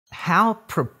How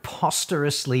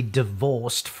preposterously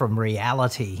divorced from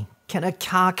reality can a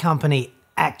car company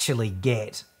actually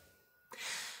get?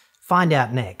 Find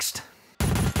out next.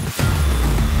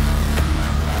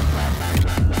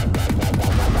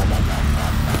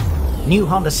 New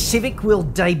Honda Civic will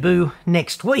debut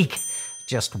next week.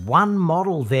 Just one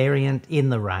model variant in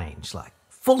the range, like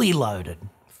fully loaded,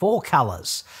 4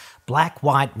 colours, black,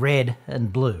 white, red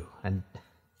and blue. And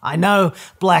I know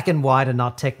black and white are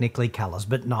not technically colours,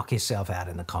 but knock yourself out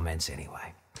in the comments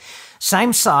anyway.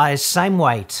 Same size, same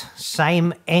weight,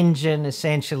 same engine,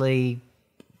 essentially.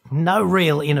 No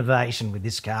real innovation with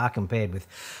this car compared with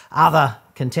other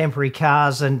contemporary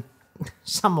cars, and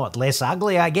somewhat less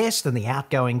ugly, I guess, than the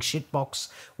outgoing shitbox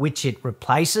which it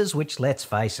replaces, which, let's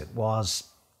face it, was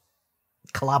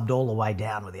clubbed all the way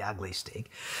down with the ugly stick.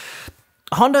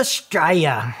 Honda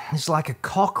Australia is like a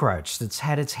cockroach that's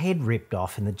had its head ripped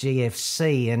off in the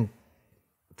GFC, and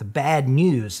the bad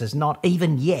news has not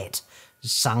even yet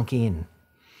sunk in.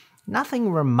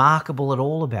 Nothing remarkable at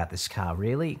all about this car,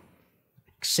 really,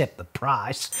 except the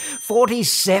price.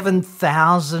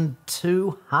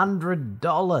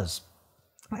 $47,200.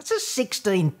 That's a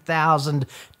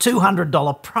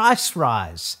 $16,200 price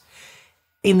rise.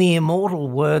 In the immortal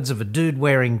words of a dude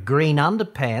wearing green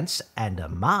underpants and a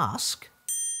mask,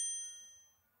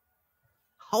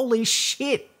 holy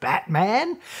shit,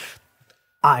 Batman!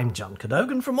 I'm John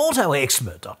Cadogan from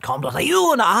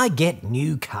AutoExpert.com.au, and I get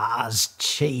new cars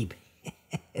cheap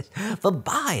for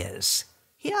buyers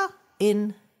here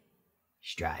in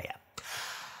Australia.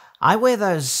 I wear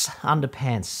those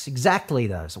underpants, exactly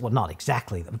those, well, not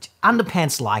exactly,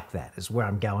 underpants like that is where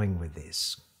I'm going with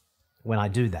this. When I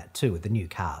do that too with the new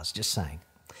cars, just saying.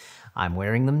 I'm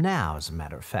wearing them now, as a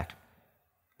matter of fact.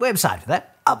 Website for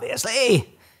that,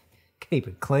 obviously. Keep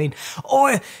it clean.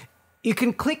 Or you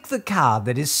can click the card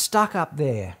that is stuck up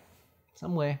there.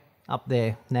 Somewhere up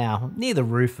there now, near the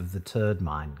roof of the turd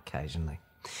mine occasionally.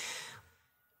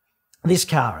 This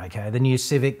car, okay, the new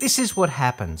Civic, this is what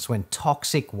happens when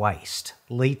toxic waste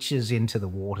leaches into the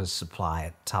water supply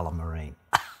at Tullamarine.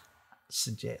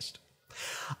 Suggest.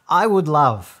 I would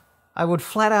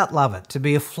flat out love it to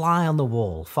be a fly on the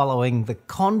wall following the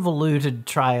convoluted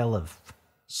trail of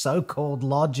so-called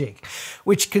logic,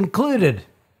 which concluded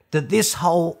that this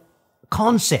whole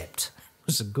concept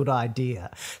was a good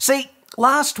idea. See,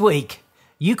 last week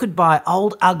you could buy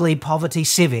old ugly poverty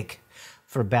Civic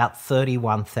for about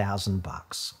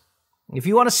 $31,000. If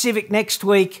you want a Civic next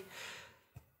week,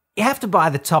 you have to buy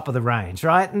the top of the range,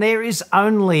 right? And there is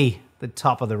only the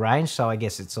top of the range, so I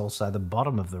guess it's also the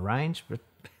bottom of the range, but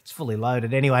it's fully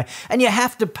loaded anyway. And you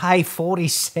have to pay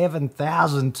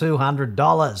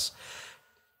 $47,200.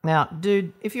 Now,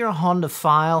 dude, if you're a Honda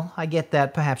file, I get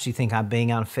that. Perhaps you think I'm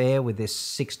being unfair with this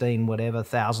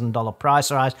 $16,000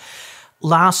 price rise.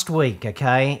 Last week,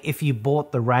 okay, if you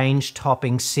bought the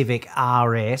range-topping Civic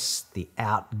RS, the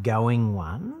outgoing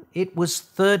one, it was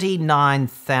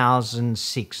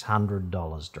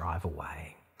 $39,600 drive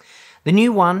away. The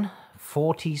new one,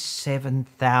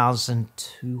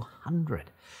 $47,200.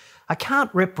 I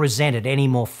can't represent it any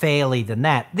more fairly than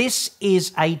that. This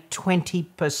is a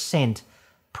 20%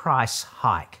 price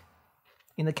hike.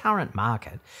 In the current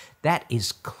market, that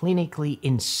is clinically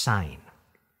insane.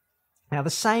 Now, the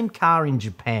same car in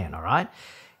Japan, all right,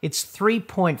 it's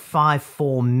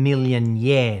 3.54 million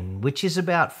yen, which is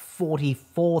about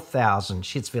 44,000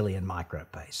 Shitsvillian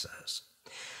micropesos.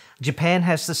 Japan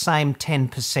has the same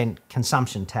 10%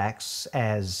 consumption tax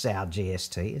as our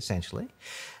GST, essentially.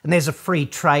 And there's a free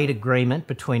trade agreement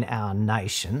between our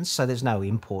nations, so there's no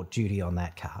import duty on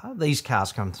that car. These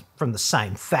cars come from the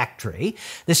same factory.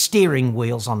 The steering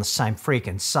wheel's on the same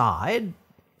freaking side.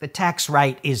 The tax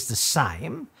rate is the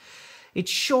same. It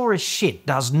sure as shit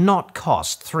does not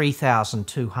cost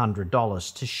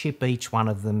 $3,200 to ship each one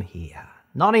of them here.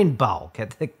 Not in bulk,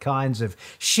 at the kinds of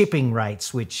shipping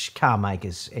rates which car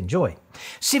makers enjoy.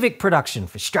 Civic production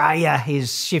for Australia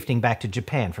is shifting back to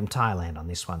Japan from Thailand on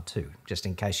this one too, just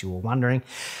in case you were wondering.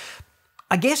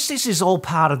 I guess this is all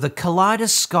part of the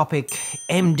kaleidoscopic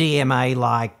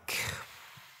MDMA-like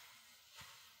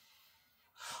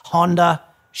Honda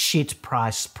shit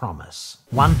price promise.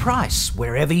 One price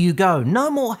wherever you go. No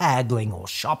more haggling or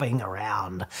shopping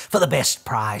around for the best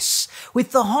price.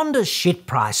 With the Honda shit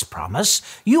price promise,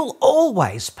 you'll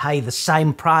always pay the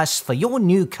same price for your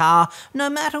new car no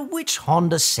matter which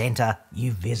Honda centre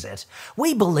you visit.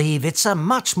 We believe it's a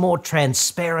much more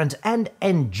transparent and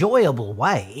enjoyable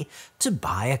way to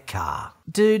buy a car.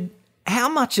 Dude, how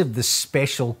much of the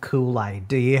special Kool-Aid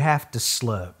do you have to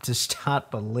slurp to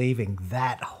start believing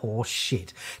that horse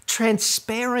shit?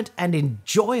 Transparent and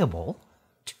enjoyable?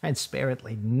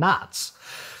 Transparently nuts.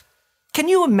 Can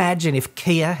you imagine if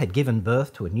Kia had given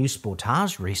birth to a new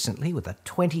Sportage recently with a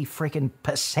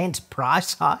 20%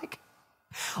 price hike?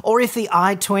 Or if the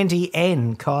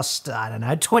i20N cost,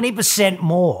 20%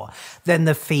 more than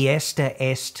the Fiesta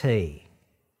ST?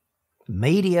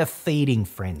 Media feeding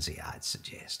frenzy, I'd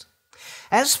suggest.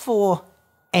 As for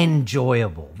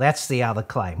enjoyable, that's the other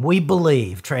claim. We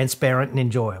believe transparent and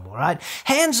enjoyable, right?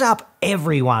 Hands up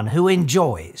everyone who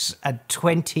enjoys a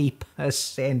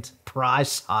 20%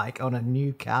 price hike on a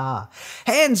new car.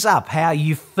 Hands up how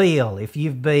you feel if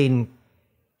you've been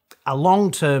a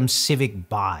long-term Civic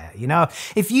buyer. You know,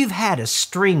 if you've had a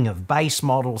string of base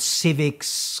model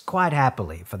Civics quite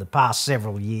happily for the past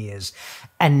several years,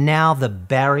 and now the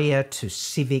barrier to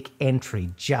Civic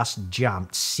entry just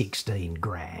jumped 16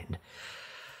 grand.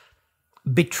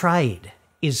 Betrayed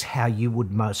is how you would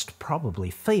most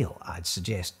probably feel, I'd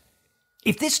suggest.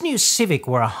 If this new Civic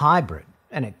were a hybrid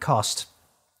and it cost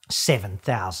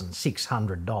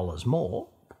 $7,600 more,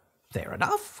 fair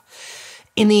enough.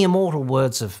 In the immortal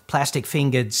words of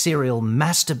plastic-fingered serial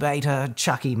masturbator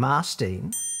Chucky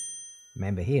Marstein,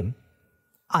 remember him,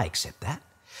 I accept that.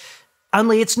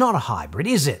 Only it's not a hybrid,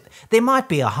 is it? There might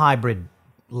be a hybrid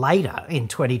later in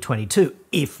 2022,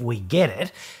 if we get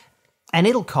it, and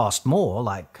it'll cost more,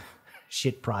 like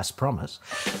shit price promise.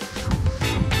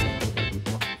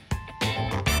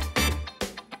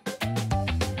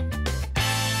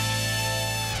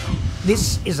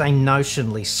 This is a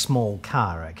notionally small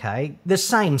car, okay? The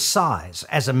same size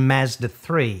as a Mazda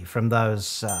 3 from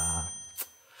those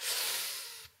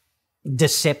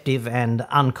deceptive and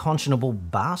unconscionable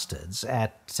bastards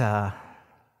at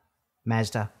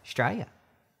Mazda Australia.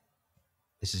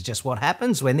 This is just what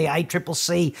happens when the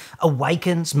ACCC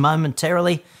awakens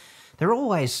momentarily. They're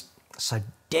always so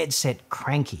dead set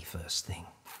cranky first thing.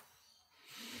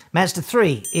 Mazda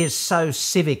 3 is so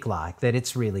Civic-like that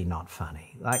it's really not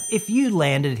funny. Like, if you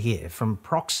landed here from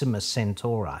Proxima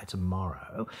Centauri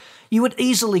tomorrow, you would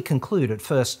easily conclude at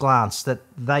first glance that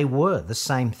they were the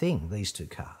same thing, these two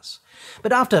cars.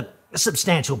 But after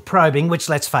substantial probing, which,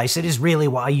 let's face it, is really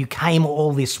why you came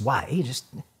all this way, just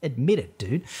admit it,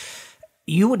 dude,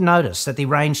 you would notice that the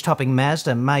range-topping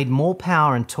Mazda made more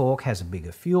power and torque, has a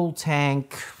bigger fuel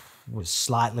tank, was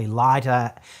slightly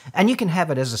lighter, and you can have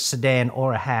it as a sedan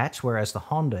or a hatch, whereas the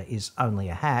Honda is only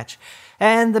a hatch.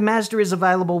 And the Mazda is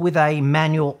available with a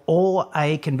manual or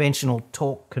a conventional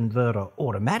torque converter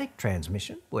automatic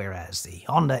transmission, whereas the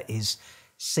Honda is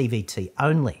CVT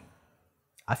only.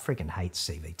 I freaking hate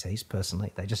CVTs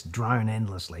personally. They just drone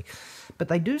endlessly. But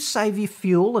they do save you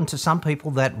fuel, and to some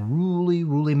people that really,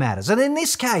 really matters. And in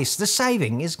this case, the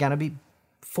saving is going to be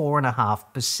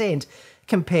 4.5%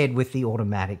 compared with the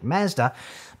automatic Mazda,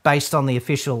 based on the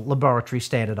official laboratory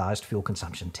standardised fuel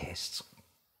consumption tests.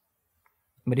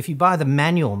 But if you buy the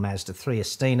manual Mazda 3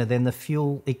 Estina, then the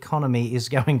fuel economy is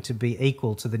going to be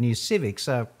equal to the new Civic,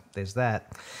 so there's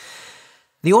that.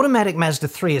 The automatic Mazda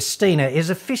 3 Estina is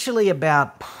officially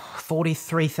about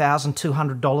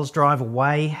 $43,200 drive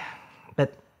away,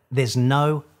 but there's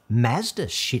no Mazda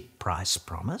shit price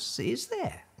promise, is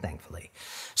there? Thankfully.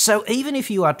 So even if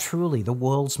you are truly the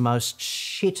world's most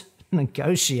shit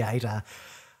negotiator,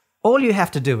 all you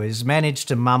have to do is manage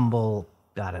to mumble,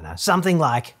 something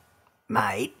like,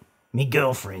 "Mate, me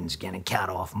girlfriend's gonna cut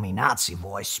off me Nazi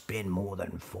voice, spend more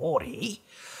than 40.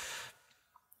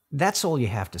 That's all you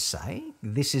have to say.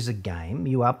 This is a game,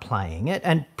 you are playing it,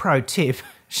 and pro tip,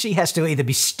 she has to either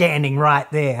be standing right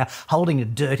there, holding a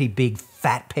dirty big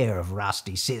fat pair of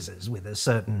rusty scissors with a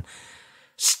certain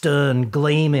stern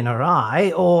gleam in her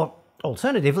eye, or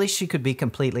alternatively, she could be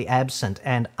completely absent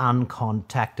and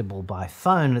uncontactable by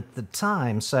phone at the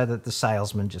time so that the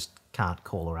salesman just can't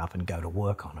call her up and go to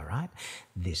work on her, right?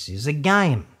 This is a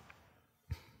game.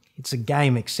 It's a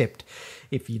game, except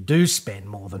if you do spend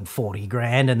more than 40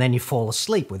 grand and then you fall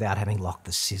asleep without having locked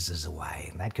the scissors away,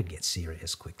 and that could get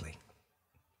serious quickly.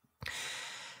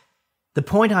 The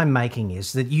point I'm making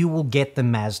is that you will get the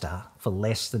Mazda for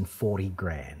less than 40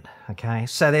 grand, okay?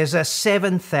 So there's a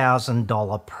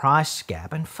 $7,000 price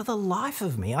gap, and for the life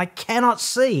of me, I cannot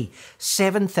see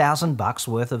 $7,000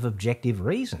 worth of objective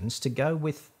reasons to go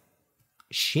with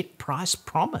shit price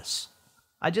promise.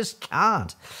 I just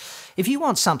can't. If you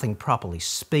want something properly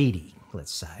speedy,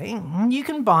 let's say, you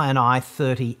can buy an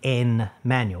i30N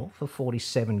manual for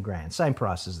 47 grand, same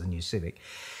price as the new Civic.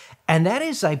 And that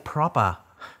is a proper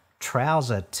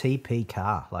trouser TP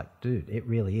car. Like, dude, it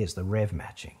really is, the rev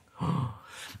matching.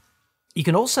 You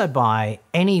can also buy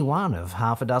any one of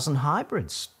half a dozen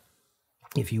hybrids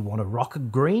if you want to rock a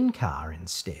green car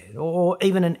instead, or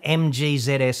even an MG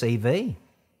ZS EV.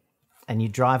 And you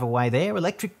drive away there,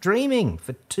 electric dreaming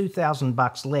for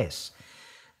 $2,000 less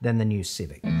than the new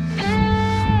Civic.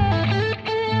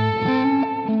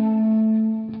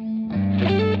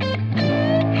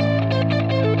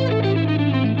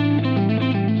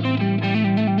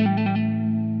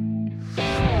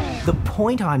 The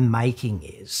point I'm making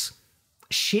is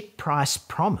shit price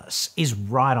promise is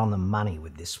right on the money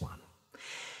with this one.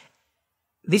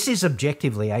 This is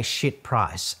objectively a shit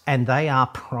price and they are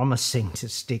promising to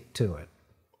stick to it.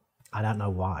 I don't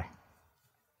know why.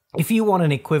 If you want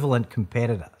an equivalent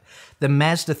competitor, the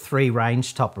Mazda 3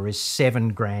 range topper is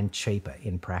 $7,000 cheaper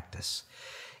in practice.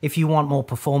 If you want more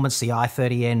performance, the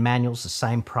i30N manual's the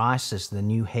same price as the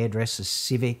new hairdresser's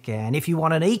Civic. And if you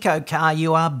want an eco car,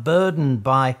 you are burdened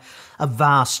by a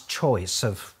vast choice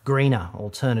of greener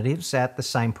alternatives at the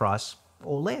same price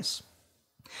or less.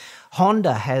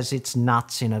 Honda has its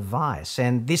nuts in a vice,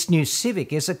 and this new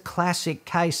Civic is a classic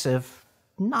case of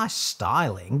nice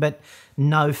styling, but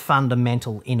no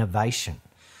fundamental innovation.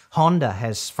 Honda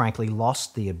has frankly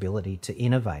lost the ability to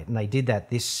innovate, and they did that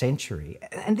this century.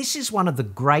 And this is one of the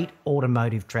great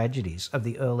automotive tragedies of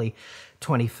the early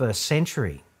 21st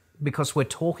century, because we're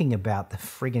talking about the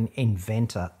friggin'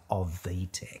 inventor of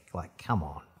VTEC. Like, come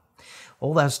on.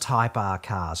 All those Type R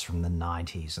cars from the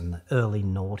 90s and the early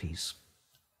noughties.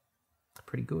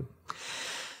 Pretty good.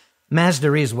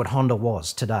 Mazda is what Honda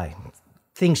was today.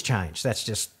 Things change. That's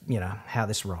just, how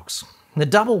this rocks. The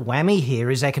double whammy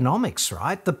here is economics,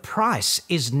 right? The price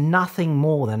is nothing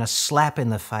more than a slap in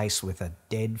the face with a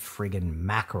dead friggin'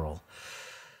 mackerel.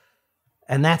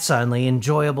 And that's only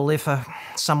enjoyable if a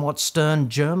somewhat stern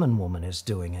German woman is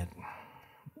doing it.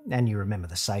 And you remember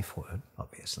the safe word,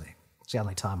 obviously. It's the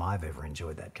only time I've ever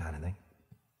enjoyed that kind of thing.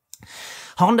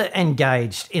 Honda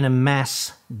engaged in a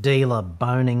mass dealer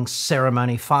boning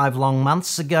ceremony 5 long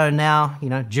months ago now,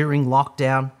 during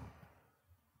lockdown,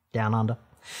 down under.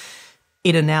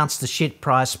 It announced the shit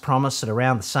price promise at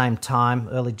around the same time,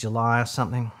 early July or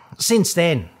something. Since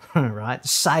then, right,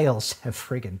 sales have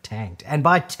friggin' tanked. And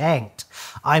by tanked,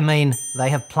 I mean they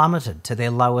have plummeted to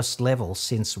their lowest level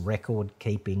since record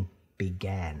keeping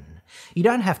began. You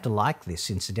don't have to like this,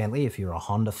 incidentally, if you're a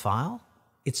Honda-phile.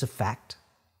 It's a fact.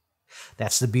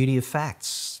 That's the beauty of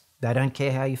facts. They don't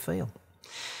care how you feel.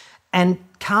 And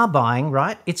car buying,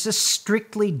 right, it's a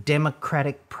strictly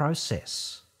democratic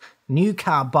process. New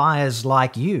car buyers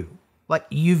like you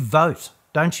vote,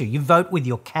 don't you? You vote with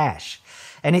your cash.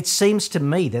 And it seems to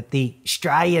me that the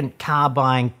Australian car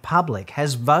buying public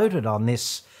has voted on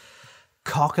this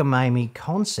cockamamie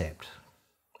concept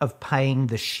of paying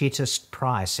the shittest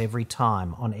price every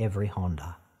time on every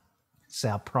Honda. It's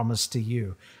our promise to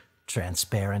you,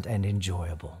 transparent and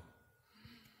enjoyable.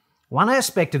 One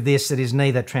aspect of this that is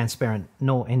neither transparent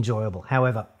nor enjoyable,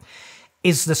 however,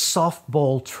 is the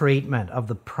softball treatment of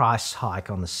the price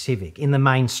hike on the Civic in the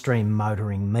mainstream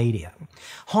motoring media.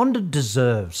 Honda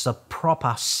deserves a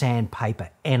proper sandpaper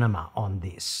enema on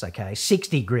this, okay?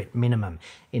 60 grit minimum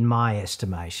in my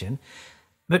estimation.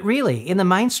 But really, in the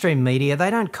mainstream media, they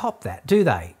don't cop that, do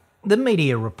they? The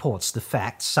media reports the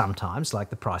facts sometimes, like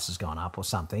the price has gone up or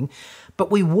something, but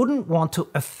we wouldn't want to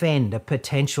offend a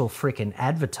potential frickin'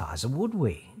 advertiser, would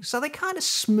we? So they kind of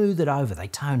smooth it over, they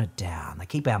tone it down, they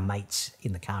keep our mates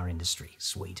in the car industry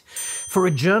sweet. For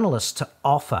a journalist to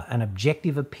offer an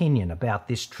objective opinion about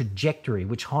this trajectory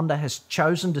which Honda has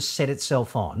chosen to set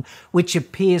itself on, which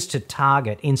appears to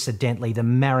target, incidentally, the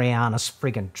Marianas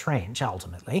friggin' Trench,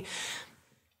 ultimately,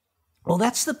 well,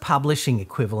 that's the publishing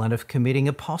equivalent of committing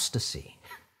apostasy.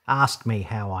 Ask me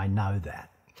how I know that.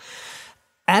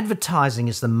 Advertising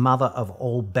is the mother of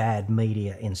all bad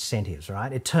media incentives,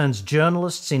 right? It turns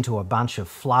journalists into a bunch of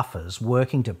fluffers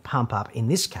working to pump up, in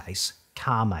this case,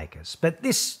 car makers. But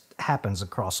this happens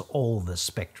across all the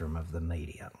spectrum of the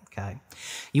media, okay?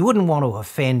 You wouldn't want to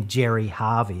offend Jerry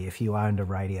Harvey if you owned a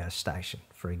radio station,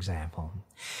 for example.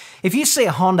 If you see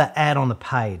a Honda ad on the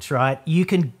page, right, you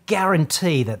can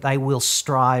guarantee that they will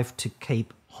strive to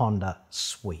keep Honda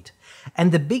sweet.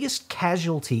 And the biggest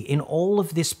casualty in all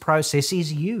of this process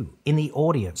is you in the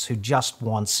audience who just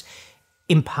wants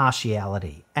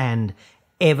impartiality and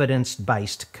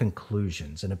evidence-based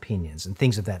conclusions and opinions and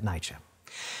things of that nature.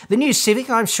 The new Civic,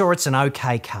 I'm sure it's an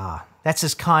okay car. That's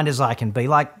as kind as I can be.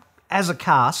 Like, as a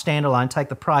car, standalone, take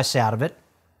the price out of it,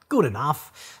 good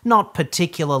enough. Not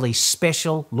particularly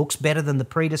special, looks better than the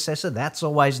predecessor, that's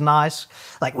always nice.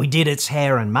 Like, we did its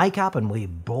hair and makeup and we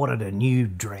bought it a new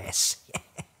dress.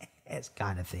 Yes,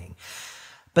 kind of thing.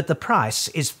 But the price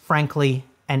is frankly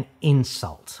an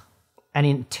insult, an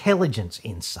intelligence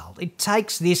insult. It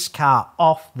takes this car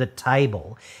off the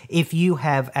table if you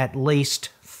have at least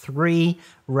 3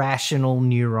 rational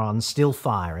neurons still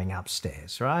firing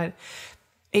upstairs, right?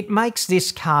 It makes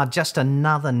this car just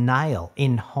another nail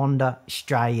in Honda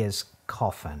Australia's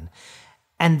coffin.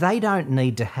 And they don't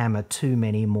need to hammer too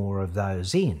many more of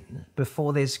those in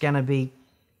before there's going to be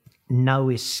no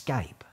escape.